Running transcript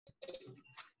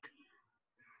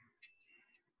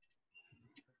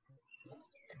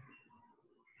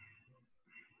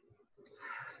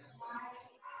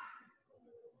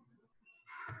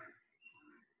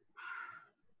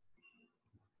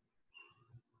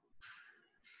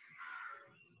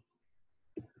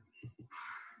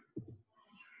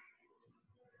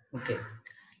ওকে,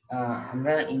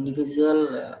 আমরা individual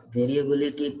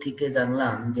variability থেকে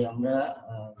জানলাম যে আমরা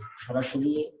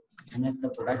সরাসরি কোনো একটা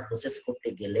প্রোডাক্ট প্রসেস করতে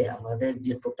গেলে আমাদের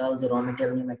যে টোটাল যে র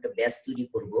মেটেরিয়াল নিয়ে একটা ব্যাচ তৈরি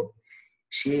করব,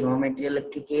 সেই র মেটেরিয়ালের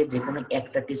থেকে যে কোনো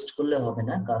একটা টেস্ট করলে হবে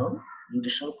না, কারণ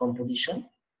nutritional composition,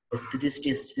 species two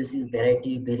species,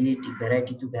 variety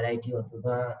two variety,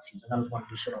 অথবা সিজনাল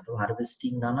কন্ডিশন অথবা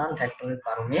হারভেস্টিং, নানান ফ্যাক্টরের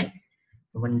কারণে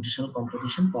তোমার নিউট্রিশনাল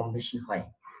কম্পোজিশন কম বেশি হয়।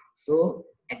 সো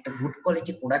একটা গুড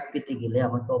কোয়ালিটি প্রোডাক্ট পেতে গেলে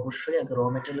আমাকে অবশ্যই আগে র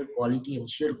মেটেরিয়াল কোয়ালিটি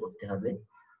এনশিওর করতে হবে।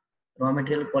 র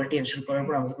মেটেরিয়াল কোয়ালিটি এনশিওর করার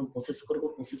পর আমরা যখন প্রসেস করব,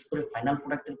 প্রসেস করে ফাইনাল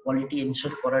প্রোডাক্টের কোয়ালিটি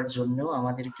এনশিওর করার জন্য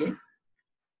আমাদেরকে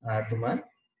তোমার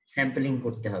স্যাম্পলিং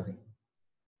করতে হবে।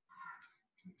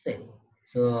 ঠিক আছে?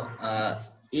 সো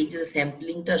এই যে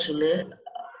স্যাম্পলিংটা আসলে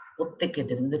প্রত্যেক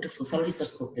ক্ষেত্রে তুমি একটা সোশ্যাল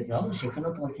রিসার্চ করতে চাও,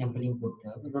 সেখানেও তোমার স্যাম্পলিং করতে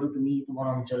হবে। ধরো তুমি তোমার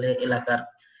অঞ্চলে এলাকার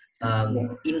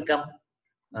ইনকাম,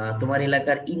 তোমার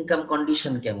এলাকার ইনকাম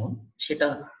কন্ডিশন কেমন সেটা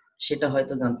সেটা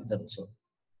হয়তো জানতে চাচ্ছ।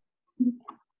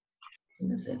 ঠিক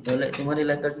আছে, তাহলে তোমার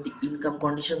এলাকার যদি ইনকাম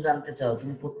কন্ডিশন জানতে চাও,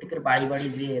 তুমি প্রত্যেকের বাড়ি বাড়ি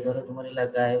যেয়ে, ধরো তোমার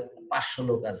এলাকায় 500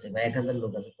 লোক আছে বা 1000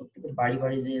 লোক আছে, প্রত্যেকের বাড়ি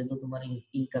বাড়ি যেয়ে তো তোমার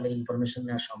ইনকামের ইনফরমেশন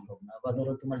নেওয়া সম্ভব না। বা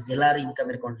ধরো তোমার জেলার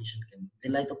ইনকামের কন্ডিশন কেমন,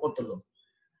 জেলায় তো কত লোক,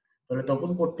 তাহলে তখন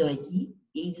করতে হয় কি,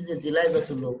 এই যে যে জেলায় যত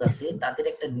লোক আছে তাদের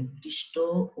একটা নির্দিষ্ট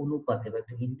অনুপাতে বা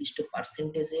একটা নির্দিষ্ট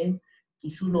পার্সেন্টেজে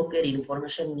কিছু লোকের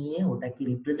ইনফরমেশন নিয়ে ওটাকে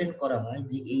রিপ্রেজেন্ট করা হয়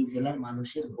যে এই জেলার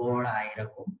মানুষের গড় আয়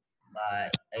এরকম, বা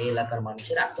এই এলাকার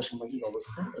মানুষের আর্থসামাজিক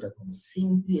অবস্থা এরকম।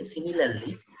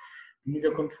 সিমিলারলি তুমি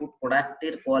যখন ফুড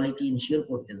প্রোডাক্টের কোয়ালিটি ইনশিওর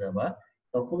করতে যাবা,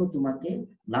 তখনও তোমাকে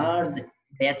লার্জ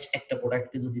ব্যাচ একটা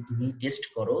প্রোডাক্টকে যদি তুমি টেস্ট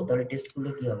করো, তাহলে টেস্ট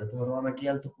করলে কি হবে, তোমার র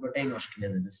ম্যাটেরিয়াল তো পুরোটাই নষ্ট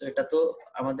হয়ে যাবে। সো এটা তো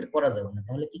আমাদের করা যাবে না।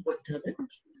 তাহলে কি করতে হবে,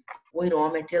 ওই র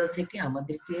ম্যাটেরিয়াল থেকে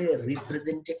আমাদেরকে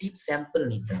রিপ্রেজেন্টেটিভ স্যাম্পল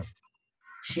নিতে হবে।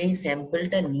 সেই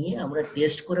স্যাম্পলটা নিয়ে আমরা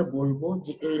টেস্ট করে বলবো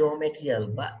যে এই র ম্যাটেরিয়াল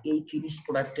বা এই ফিনিশড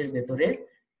প্রোডাক্টের ভেতরে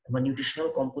তোমার নিউট্রিশনাল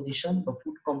কম্পোজিশন বা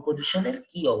ফুড কম্পোজিশনের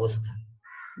কি অবস্থা।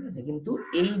 ঠিক আছে, কিন্তু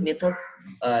এই মেথড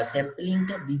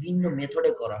স্যাম্পলিংটা বিভিন্ন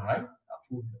মেথডে করা হয়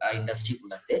ফুড ইন্ডাস্ট্রি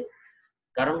গুলাতে।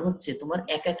 কারণ হচ্ছে তোমার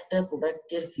এক একটা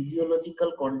প্রোডাক্টের ফিজিওলজিক্যাল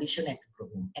কন্ডিশন এক এক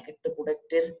রকম। এক একটা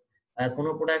প্রোডাক্টের কোনো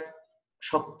প্রোডাক্ট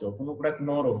শক্ত, কোনো প্রোডাক্ট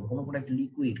নরম, কোনো প্রোডাক্ট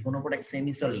লিকুইড, কোনো প্রোডাক্ট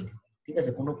সেমি সলিড। ঠিক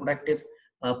আছে, কোনো প্রোডাক্টের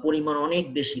পরিমাণ অনেক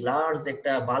বেশি, লার্জ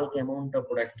একটা বাল্ক অ্যামাউন্ট অফ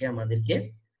প্রোডাক্টকে আমাদেরকে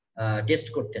টেস্ট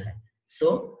করতে হয়। সো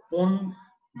কোন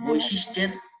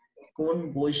বৈশিষ্ট্যের কোন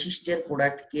বৈশিষ্ট্যের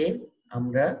প্রোডাক্টকে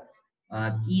আমরা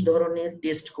কি ধরনের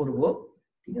টেস্ট করব,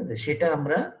 ঠিক আছে, সেটা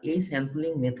আমরা এই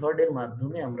স্যাম্পলিং মেথডের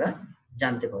মাধ্যমে আমরা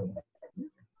জানতে পারবো।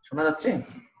 শোনা যাচ্ছে?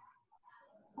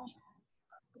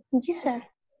 জি স্যার।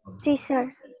 জি স্যার।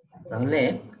 তাহলে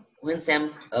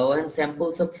when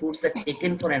samples of fruits are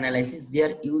taken for analysis, they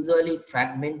are usually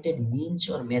fragmented, minced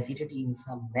or macerated in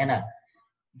some manner.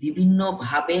 বিভিন্ন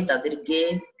ভাবে তাদেরকে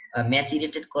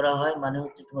ম্যাচুরেটেড করা হয়, মানে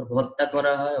হচ্ছে তোমার ভর্তা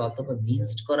করা হয় অথবা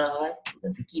মিক্সড করা হয়, ঠিক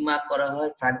আছে, কিমা করা হয়,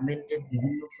 ফ্র্যাগমেন্টেড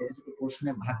বিভিন্ন ছোট ছোট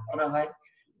পোর্শনে ভাগ করা হয়,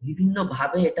 বিভিন্ন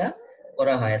ভাবে এটা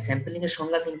করা হয়। স্যাম্পলিং এর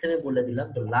সংজ্ঞা কিন্তু আমি বলে দিলাম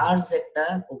যে লার্জ একটা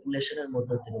পপুলেশনের মধ্য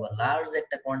থেকে বা লার্জ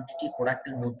একটা কোয়ান্টিটি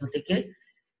প্রোডাক্টের মধ্য থেকে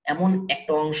এমন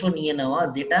একটা অংশ নিয়ে নেওয়া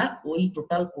যেটা ওই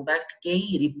টোটাল প্রোডাক্টকেই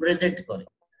রিপ্রেজেন্ট করে।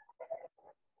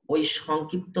 ওই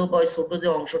সংক্ষিপ্ত বা ছোট যে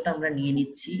অংশটা আমরা নিয়ে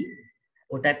নিচ্ছি,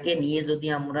 ওটাকে নিয়ে যদি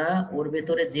আমরা ওর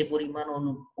ভেতরে যে পরিমাণ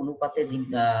অনুপাতে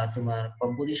তোমার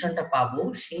কম্পোজিশনটা পাবো,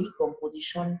 সেই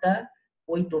কম্পোজিশনটা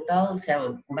ওই টোটাল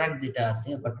প্রোডাক্ট যেটা আছে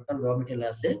বা টোটাল র মেটেরিয়াল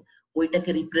আছে ওইটাকে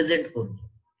রিপ্রেজেন্ট করবে।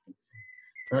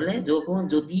 তাহলে যখন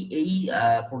যদি এই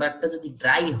প্রোডাক্টটা যদি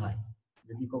ড্রাই হয়,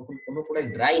 যদি কখন কোনো প্রোডাক্ট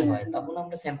ড্রাই হয়, তখন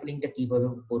আমরা স্যাম্পলিংটা কিভাবে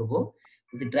করব।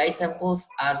 The dry samples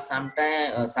are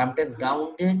sometimes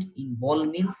grounded in ball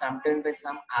mill, sometimes by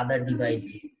some other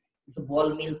devices. কিছু বল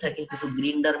মিল থাকে, কিছু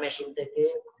গ্রিন্ডার মেশিন থেকে,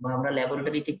 বা আমরা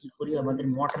ল্যাবরেটরিতে কি করি, আমাদের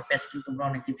মটর প্যাস্টেল তোমরা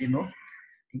অনেকে চেনো,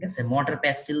 ঠিক আছে, মটর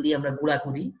প্যাস্টেল দিয়ে আমরা গুঁড়া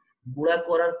করি। গুঁড়া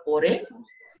করার পরে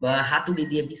বা হাতুড়ি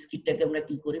দিয়ে বিস্কিটটাকে আমরা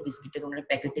কি করি, বিস্কিটটাকে আমরা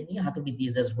প্যাকেটে নিয়ে হাতুড়ি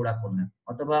দিয়ে জাস্ট গুঁড়া করলাম,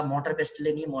 অথবা মটর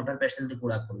প্যাস্টেলে নিয়ে মটর প্যাস্টেল দিয়ে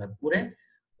গুঁড়া করলাম, করে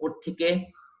ওর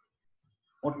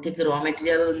থেকে র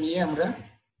মেটেরিয়াল নিয়ে আমরা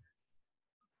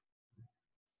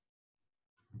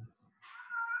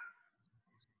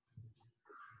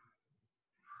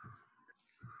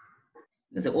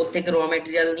ওর থেকে র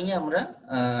মেটেরিয়াল নিয়ে আমরা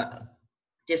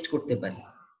টেস্ট করতে পারি।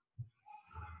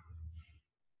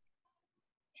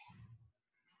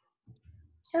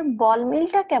 স্যার বল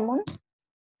মিলটা কেমন?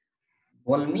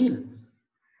 বল মিল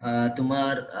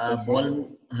তোমার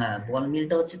বল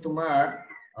মিলটা হচ্ছে তোমার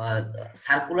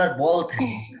সার্কুলার বল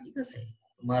থাকে, ঠিক আছে,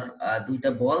 তোমার দুইটা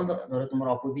বল ধরো তোমার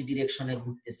অপোজিট ডিরেকশনে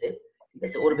ঘুরতেছে, ঠিক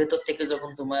আছে, ওর ভেতর থেকে যখন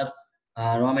তোমার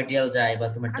র মেটেরিয়াল যায় বা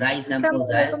তোমার ড্রাই স্যাম্পল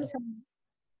যায়,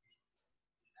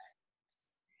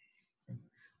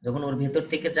 যখন ওর ভেতর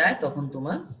থেকে যায় তখন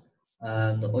তোমার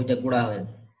ওইটা গুঁড়া হয়ে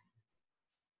যায়।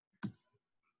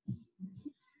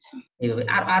 এইভাবে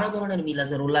আর আরো ধরনের মিল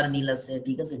আছে, রোলার মিল আছে,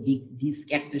 ঠিক আছে, ডিস্ক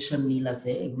অ্যাক্ট্রেশন মিল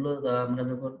আছে। এগুলো আমরা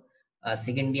যখন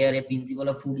সেকেন্ড ইয়ারে প্রিন্সিপাল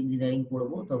অফ ফুড ইঞ্জিনিয়ারিং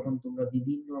পড়বো তখন তোমরা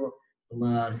বিভিন্ন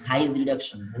তোমার সাইজ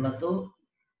রিডাকশন মূলত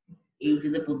এই যে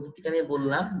যে পদ্ধতিটা আমি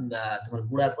বললাম তোমার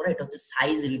গুঁড়া করা, এটা হচ্ছে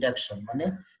সাইজ রিডাকশন। মানে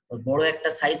বড় একটা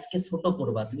সাইজকে ছোট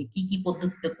করবা, তুমি কি কি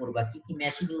পদ্ধতিতে করবা, কি কি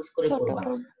মেশিন ইউজ করে ছোট করবা,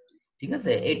 করব। ঠিক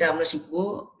আছে, এটা আমরা শিখবো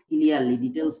ক্লিয়ারলি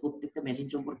ডিটেইলস প্রত্যেকটা মেশিন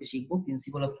সম্পর্কে শিখবো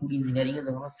প্রিন্সিপাল অফ ফুড ইঞ্জিনিয়ারিং এ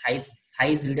যখন আমরা সাইজ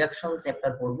সাইজ রিডাকশন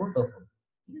চ্যাপ্টার পড়বো তখন,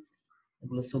 ঠিক আছে।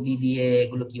 এগুলো ছবি দিয়ে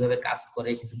এগুলো কিভাবে কাজ করে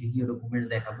কিছু ভিডিও ডকুমেন্টস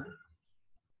দেখাবো।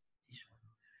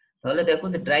 তাহলে দেখো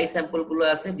যে ড্রাই স্যাম্পল গুলো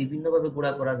আছে বিভিন্ন ভাবে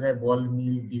গুঁড়া করা যায়, বল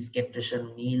মিল, ডিসক্যাপ্টেশন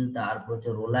মিল, তারপর হচ্ছে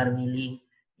রোলার মিলিং,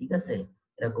 ঠিক আছে,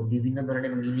 এরকম বিভিন্ন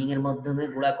ধরনের মিলিং এর মাধ্যমে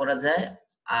গুঁড়া করা যায়।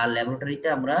 আর ল্যাবরেটরিতে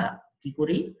আমরা কি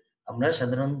করি, আমরা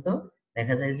সাধারণত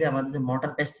দেখা যায় যে আমাদের যে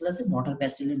মর্টার প্যাস্টেল আছে, মর্টার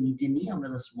প্যাস্টেলের নিচে নিয়ে আমরা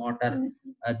জাস্ট মর্টার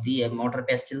দিয়ে মর্টার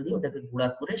প্যাস্টেল দিয়ে ওটাকে গুঁড়া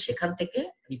করে সেখান থেকে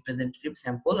রিপ্রেজেন্টেটিভ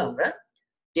স্যাম্পল আমরা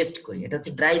টেস্ট করি। এটা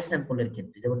হচ্ছে ড্রাই স্যাম্পলের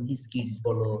ক্ষেত্রে, যেমন বিস্কিট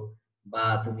বলো বা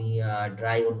তুমি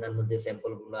ড্রাই অন্যান্য যে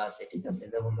স্যাম্পল গুলো আছে, ঠিক আছে,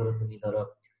 যেমন ধরো তুমি ধরো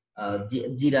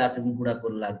জিরা তুমি গুঁড়া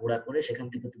করলা, গুঁড়া করে সেখান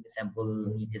থেকে তুমি স্যাম্পল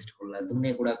নিয়ে টেস্ট করলা, ধনে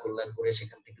গুঁড়া করলা, করে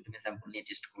সেখান থেকে তুমি স্যাম্পল নিয়ে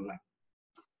টেস্ট করলা,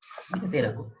 ঠিক আছে,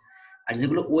 এরকম। আর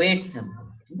যেগুলো ওয়েট স্যাম্পল,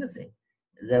 ঠিক আছে,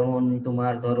 যেমন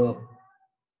তোমার ধরো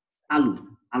আলু,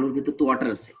 আলুর ভিতর তো ওয়াটার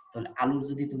আছে, তাহলে আলুর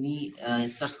যদি তুমি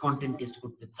স্টার্চ কন্টেন্ট টেস্ট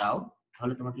করতে চাও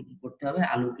তাহলে তোমাকে কি করতে হবে,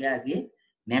 আলুকে আগে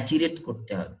ম্যাচুরেট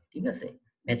করতে হবে, ঠিক আছে।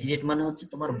 ম্যাচুরেট মানে হচ্ছে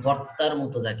তোমার ভর্তার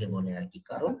মতো যাকে বলে আর কি,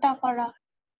 কারণ ওটা করা।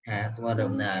 হ্যাঁ তোমার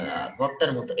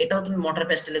ভর্তার মতো। এটাও তুমি মোটর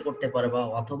প্যাস্টেলে করতে পারবা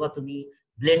অথবা তুমি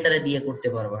ব্লেন্ডারে দিয়ে করতে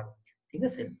পারবা, ঠিক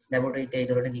আছে। ল্যাবরেটরিতে এই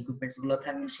ধরনের ইকুইপমেন্টস গুলো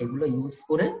থাকবে, সেগুলো ইউজ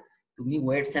করে তুমি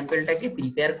ওয়েট স্যাম্পলটাকে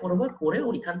প্রিপেয়ার করবা, করে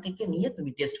ওইখান থেকে নিয়ে তুমি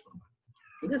টেস্ট করবা,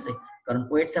 ঠিক আছে। কারণ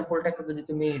ওয়েট স্যাম্পলটাকে যদি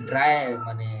তুমি ড্রাই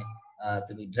মানে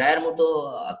তুমি ড্রায়ার মতো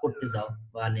করতে যাও,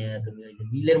 মানে তুমি ওই যে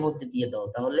মিলের মধ্যে দিয়ে দাও,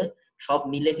 তাহলে সব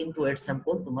মিলে কিন্তু ওয়েট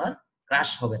স্যাম্পল তোমার ক্রাশ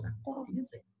হবে না, তো ঠিক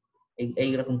আছে।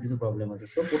 এইরকম কিছু প্রবলেম আছে।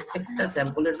 সো প্রত্যেকটা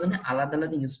স্যাম্পলের জন্য আলাদা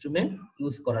আলাদা ইনস্ট্রুমেন্ট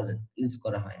ইউজ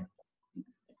করা হয়, ঠিক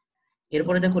আছে?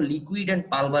 এরপরে দেখো লিকুইড এন্ড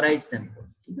পালভারাইজ স্যাম্পল,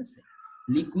 ঠিক আছে।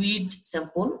 লিকুইড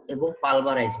স্যাম্পল এবং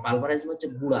পালভারাইজ, পালভারাইজ হচ্ছে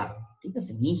গুঁড়া, ঠিক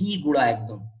আছে, মিহি গুঁড়া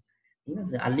একদম, ঠিক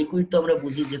আছে। আর লিকুইড তো আমরা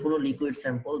বুঝি যে কোনো লিকুইড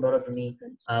স্যাম্পল, ধরো তুমি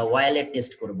অয়েলের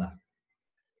টেস্ট করবা,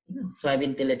 ঠিক আছে,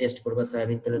 সয়াবিন তেলে টেস্ট করবা,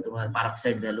 সয়াবিন তেলে তোমার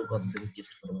পারক্সাইড ভ্যালু কত তুমি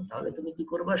টেস্ট করবা, তাহলে তুমি কি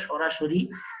করবা, সরাসরি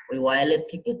ওই অয়েলের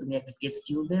থেকে তুমি একটা টেস্ট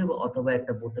টিউবে অথবা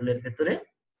একটা বোতলের ভেতরে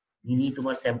মিনি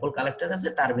তোমার স্যাম্পল কালেক্টর আছে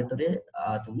তার ভেতরে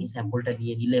তুমি স্যাম্পলটা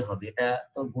নিয়ে নিলে হবে। এটা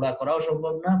তো গুঁড়া করাও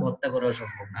সম্ভব না, ভর্তা করাও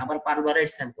সম্ভব না। আবার পারবারাইড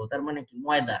স্যাম্পল তার মানে কি,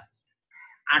 ময়দা,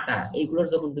 আটা, এইগুলোর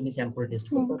যখন তুমি স্যাম্পল টেস্ট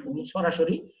করবে তুমি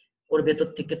সরাসরি ওর ভেতর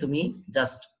থেকে তুমি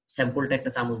জাস্ট স্যাম্পলটা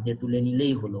একটা চামচ দিয়ে তুলে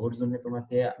নিলেই হলো, ওর জন্য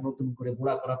তোমাকে নতুন করে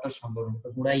গুঁড়া করা তো সম্ভব না,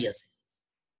 গুঁড়াই আছে,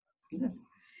 ঠিক আছে।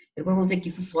 এরপর বলছে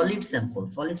কিছু সলিড স্যাম্পল,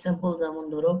 সলিড স্যাম্পল যেমন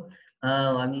ধরো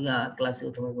আমি ক্লাসে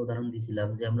তোমাকে উদাহরণ দিয়েছিলাম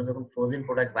যে আমরা যখন ফ্রোজেন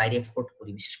প্রোডাক্ট বাইরে এক্সপোর্ট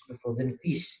করি, বিশেষ করে ফ্রোজেন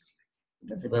ফিশ, ঠিক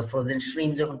আছে, বা ফ্রোজেন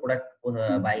শ্রিম্প যখন প্রোডাক্ট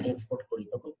বাইরে এক্সপোর্ট করি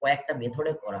তখন কয়েকটা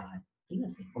মেথডে করা হয়, ঠিক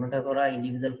আছে। কোনোটা করা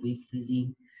ইন্ডিভিজুয়াল কুইক ফ্রিজিং,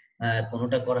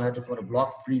 কোনোটা করা হচ্ছে তোমার ব্লক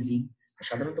ফ্রিজিং।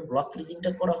 সাধারণত ব্লক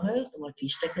ফ্রিজিংটা করা হয় তোমার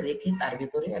ফিশটাকে রেখে তার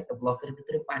ভেতরে একটা ব্লকের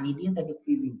ভিতরে পানি দিয়ে তাকে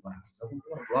ফ্রিজিং করা হয়। যখন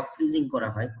তোমার ব্লক ফ্রিজিং করা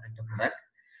হয় কোনো একটা প্রোডাক্ট,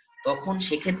 তখন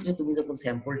সেক্ষেত্রে তুমি যখন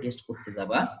স্যাম্পল টেস্ট করতে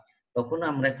যাবা তখন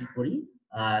আমরা কি করি,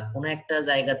 কোনো একটা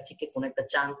জায়গা থেকে কোনো একটা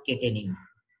চাঙ্ক কেটে নেই,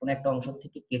 কোনো একটা অংশ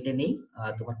থেকে কেটে নেই,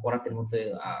 তোমার করাতের মতো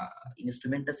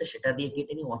ইনস্ট্রুমেন্ট আছে সেটা দিয়ে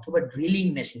কেটে নিই, অথবা ড্রিলিং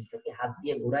মেশিন থেকে হাত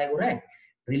দিয়ে ঘোরায় ঘোরায়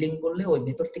ড্রিলিং করলে ওই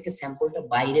ভেতর থেকে স্যাম্পলটা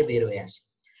বাইরে বের হয়ে আসে,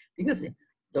 ঠিক আছে।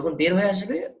 যখন বের হয়ে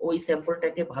আসবে ওই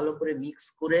স্যাম্পলটাকে ভালো করে মিক্স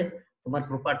করে তোমার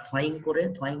প্রপার থ্রয়িং করে,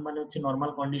 থ্রয়িং মানে হচ্ছে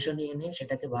নরমাল কন্ডিশনে এনে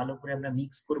সেটাকে ভালো করে আমরা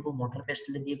মিক্স করব, মোটর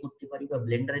পেস্টেলে দিয়ে করতে পারি বা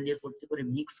ব্লেন্ডারে দিয়ে করতে পারি,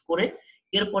 মিক্স করে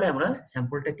এরপরে আমরা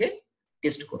স্যাম্পলটাকে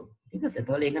টেস্ট করব, ঠিক আছে।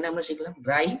 তাহলে এখানে আমরা শিখলাম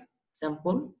dry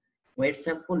sample, wait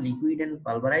sample, liquid and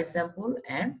পালভারাইজ sample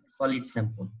and solid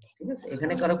sample, ঠিক আছে।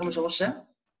 এখানে কারো কোনো সমস্যা,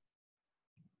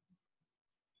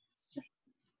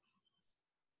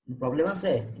 প্রবলেম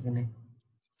আছে এখানে?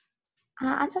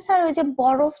 আচ্ছা স্যার, ওই যে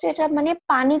বরফ যেটা মানে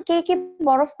পানিকে কি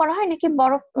বরফ করা হয় নাকি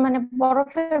বরফ মানে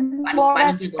বরফের বড়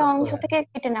পানিকে একটা গরম অংশ করা হয়। থেকে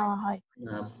কেটে নেওয়া হয়?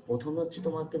 প্রথম হচ্ছে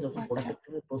তোমাকে যখন আচ্ছা। প্রোডাক্ট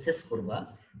তুমি প্রসেস করবা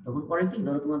তখন করে কি,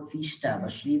 ধরো তোমার ফিশটা বা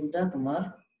শ্রিমটা তোমার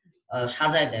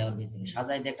সাজায় দেয়, ওর ভিতরে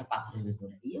সাজায় দেয় একটা পাত্রের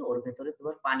ভিতরে দিয়ে, ওর ভেতরে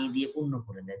তোমার পানি দিয়ে পূর্ণ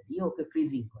করে দেয়, দিয়ে ওকে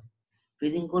ফ্রিজিং করে।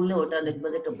 ফ্রিজিং করলে ওটা দেখবা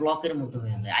যে একটা ব্লকের মতো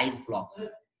হয়ে যায়, আইস ব্লক,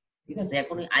 ঠিক আছে।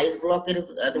 এখন ওই আইস ব্লকের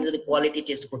তুমি যদি কোয়ালিটি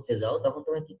টেস্ট করতে যাও তখন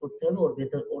তোমার কি করতে হবে, ওর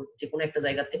ভেতর ওর যে কোনো একটা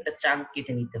জায়গা থেকে একটা চাঙ্ক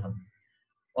কেটে নিতে হবে,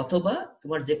 অথবা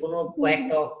তোমার যে কোনো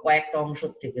কয়েকটা কয়েকটা অংশ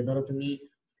থেকে, ধরো তুমি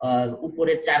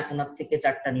উপরের 4 কোণা থেকে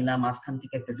 4টা নিলাম, মাঝখান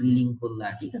থেকে একটা ড্রিলিং করলা,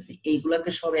 ঠিক আছে, এইগুলাকে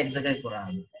সব এক জায়গায় করা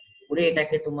হবে। করে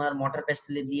এটাকে তোমার মোটর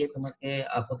পেস্টেলে দিয়ে তোমাকে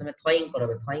প্রথমে থয়িং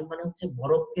করাবে। থয়িং মানে হচ্ছে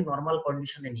বরফকে নরমাল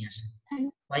কন্ডিশনে নিয়ে আসে।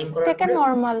 থয়িং করার থেকে পরে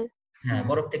নরমাল, হ্যাঁ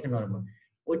বরফ থেকে নরমাল,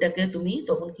 ওইটাকে তুমি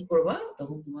তখন কি করবা,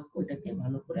 তখন তোমাকে ওইটাকে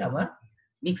ভালো করে আবার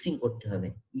মিক্সিং করতে হবে।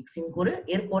 মিক্সিং করে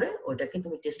এরপরে ওইটাকে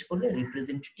তুমি টেস্ট করলে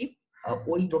রিপ্রেজেন্টেটিভ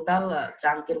ওই টোটাল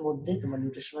চাঙ্কের মধ্যে তোমার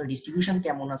নিউট্রিশনাল ডিস্ট্রিবিউশন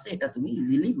কেমন আছে এটা তুমি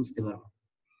ইজিলি বুঝতে পারবে।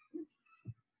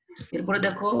 এরপরে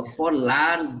দেখো ফর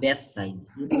লার্জ ব্যাচ সাইজ,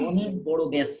 যদি অনেক বড়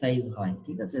ব্যাচ সাইজ হয়,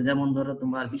 ঠিক আছে, যেমন ধরো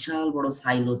তোমার বিশাল বড়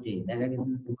সাইলোতে দেখা গেছে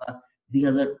যে তোমার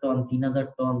 2000 টন 3000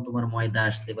 টন তোমার ময়দা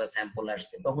আসছে বা স্যাম্পল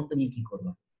আসছে, তখন তুমি কি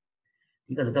করবা,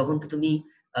 ঠিক আছে, তখন তো তুমি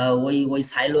ওই ওই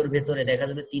সাইলোর ভেতরে দেখা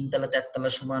যাবে 3 তলা 4 তলা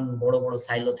সমান বড় বড়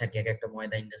সাইলো থাকে এক একটা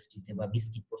ময়দা ইন্ডাস্ট্রিতে বা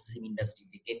বিস্কিট প্রসেসিং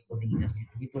ইন্ডাস্ট্রিতে, কেক প্রসেসিং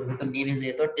ইন্ডাস্ট্রিতে, ভিতর ভিতর নেমে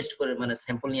যেয়ে তো টেস্ট করে মানে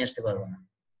স্যাম্পল নিয়ে আসতে পারবে না,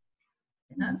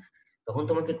 তাই না? তখন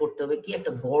তোমাকে করতে হবে কি,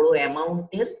 একটা বড়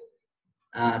অ্যামাউন্টের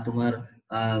তোমার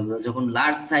যখন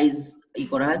লার্জ সাইজ ই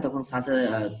করা হয় তখন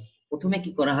প্রথমে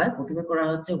কি করা হয়, প্রথমে করা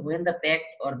হচ্ছে when the pack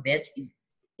or batch is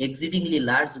exceedingly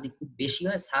large, যদি খুব বেশি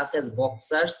হয়, such as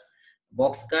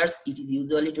boxcars, it is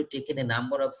usually to take in a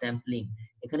number of sampling,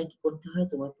 এখানে কি করতে হয়,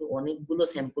 তোমাকে অনেকগুলো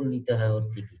স্যাম্পল নিতে হয় ওর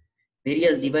থেকে।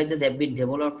 various devices have been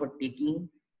developed for taking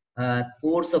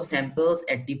course of samples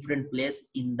at different place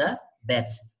in the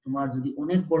batch। তোমার যদি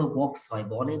অনেক বড় বক্স হয়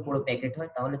বা অনেক বড় প্যাকেট হয়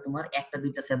তাহলে তোমার একটা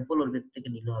দুইটা স্যাম্পল ওর ভেতর থেকে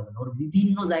নিলে হবে না, ওর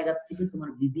বিভিন্ন জায়গা থেকে তোমার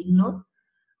বিভিন্ন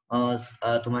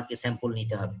তোমাকে স্যাম্পল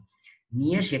নিতে হবে,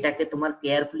 নিয়ে সেটাকে তোমার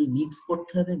কেয়ারফুলি মিক্স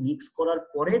করতে হবে। মিক্স করার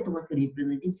পরে তোমাকে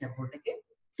রিপ্রেজেন্টেটিভ স্যাম্পলটাকে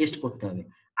টেস্ট করতে হবে।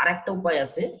 আর একটা উপায়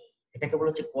আছে, এটাকে বলা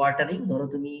হচ্ছে কোয়ার্টারিং। ধরো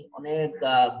তুমি অনেক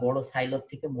বড় সাইলোর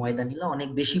থেকে ময়দা নিলা, অনেক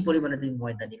বেশি পরিমাণে তুমি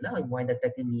ময়দা নিলা, ওই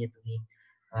ময়দাটাকে নিয়ে তুমি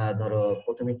ধরো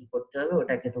প্রথমে কি করতে হবে,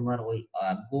 ওটাকে তোমার ওই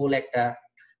গোল একটা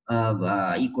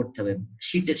ই করতে হবে,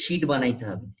 শীট বানাইতে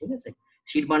হবে, ঠিক আছে।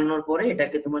 শীট বানানোর পরে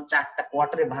এটাকে তোমার 4টা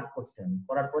কোয়ার্টারে ভাগ করতে হবে,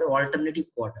 করার পরে অল্টারনেটিভ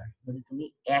কোয়ার্টার, যদি তুমি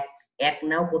এক এক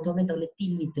নাও প্রথমে তাহলে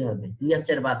 3 নিতে হবে, 2 আর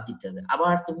 4 বাদ দিতে হবে,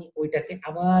 আবার তুমি ওইটাকে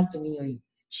আবার তুমি ওই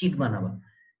শীট বানাবা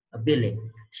বেলে।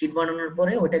 শীট বানানোর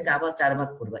পরে ওইটাকে আবার 4 ভাগ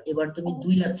করবা, এবার তুমি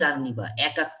 2 আর 4 নিবা,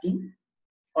 1 আর 3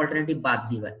 অল্টারনেটিভ বাদ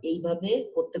দিবা। এইভাবে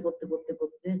করতে করতে করতে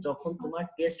করতে যখন তোমার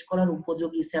টেস্ট করার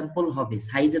উপযোগী স্যাম্পল হবে,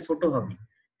 সাইজে ছোট হবে,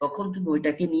 তখন তুমি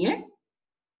ওইটাকে নিয়ে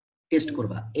টেস্ট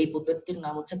করবা। এই পদ্ধতির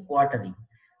নাম হচ্ছে কোয়ার্টারিং।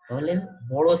 তাহলে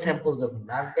বড় স্যাম্পল যখন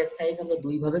লার্জ ব্যাচ সাইজ আমরা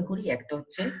দুই ভাবে করি, একটা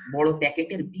হচ্ছে বড়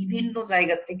প্যাকেটের বিভিন্ন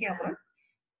জায়গা থেকে আমরা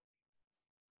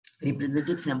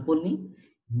রিপ্রেজেন্টেটিভ স্যাম্পল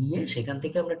নিয়ে সেখান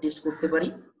থেকে আমরা টেস্ট করতে পারি,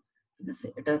 ঠিক আছে,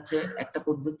 এটা হচ্ছে একটা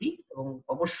পদ্ধতি। এবং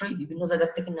অবশ্যই বিভিন্ন জায়গা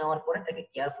থেকে নেওয়ার পরে তাকে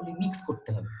কেয়ারফুলি মিক্স করতে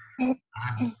হবে।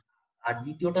 আর আর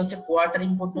দ্বিতীয়টা হচ্ছে কোয়ার্টারিং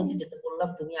পদ্ধতি, যেটা বললাম,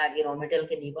 তুমি আগে র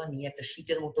মেটেরিয়ালকে নিবা, নিয়ে একটা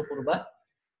শীটের মতো করবা,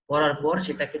 করার পর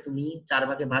সেটাকে তুমি 4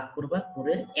 ভাগে ভাগ করবা,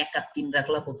 করে 1 আর 3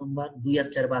 রাখলা প্রথমবার, 2 আর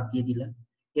 4 বাদ দিয়ে দিলা,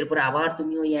 এরপরে আবার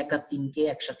তুমি ওই 1 আর 3 কে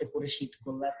একসাথে করে শীট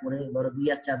করলা, করে ধরো 2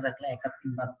 আর 4 রাখলা, 1 আর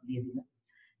 3 বাদ দিয়ে দিলা।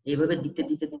 এইভাবে দিতে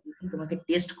দিতে দিতে দিতে তোমাকে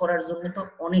টেস্ট করার জন্য তো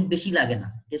অনেক বেশি লাগে না,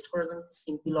 টেস্ট করার জন্য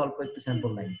সিম্পল অল্প একটু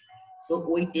স্যাম্পল লাগে। সো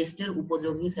ওই টেস্টের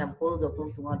উপযোগী স্যাম্পল যখন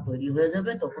তোমার তৈরি হয়ে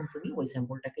যাবে তখন তুমি ওই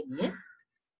স্যাম্পলটাকে নিয়ে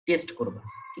টেস্ট করবা,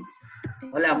 ঠিক আছে।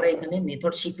 তাহলে আমরা এখানে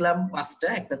মেথড শিখলাম 5টা।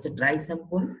 একটা হচ্ছে ড্রাই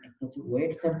স্যাম্পল, একটা হচ্ছে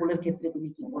ওয়েট স্যাম্পলের ক্ষেত্রে তুমি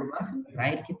কি করবা,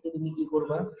 ড্রাই এর ক্ষেত্রে তুমি কি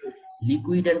করবা,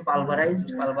 লিকুইড এন্ড পালভারাইজড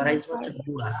হচ্ছে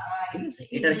গুঁড়া, ঠিক আছে,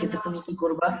 এটার ক্ষেত্রে তুমি কি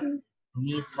করবা,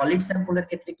 তুমি সলিড স্যাম্পলের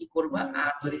ক্ষেত্রে কি করবা,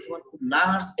 আর যদি তোমার খুব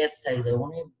লার্জ ব্যাচ সাইজ হয়,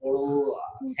 অনেক বড়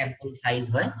স্যাম্পল সাইজ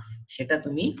হয়, সেটা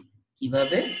তুমি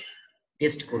কিভাবে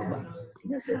টেস্ট করবা,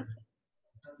 ঠিক আছে।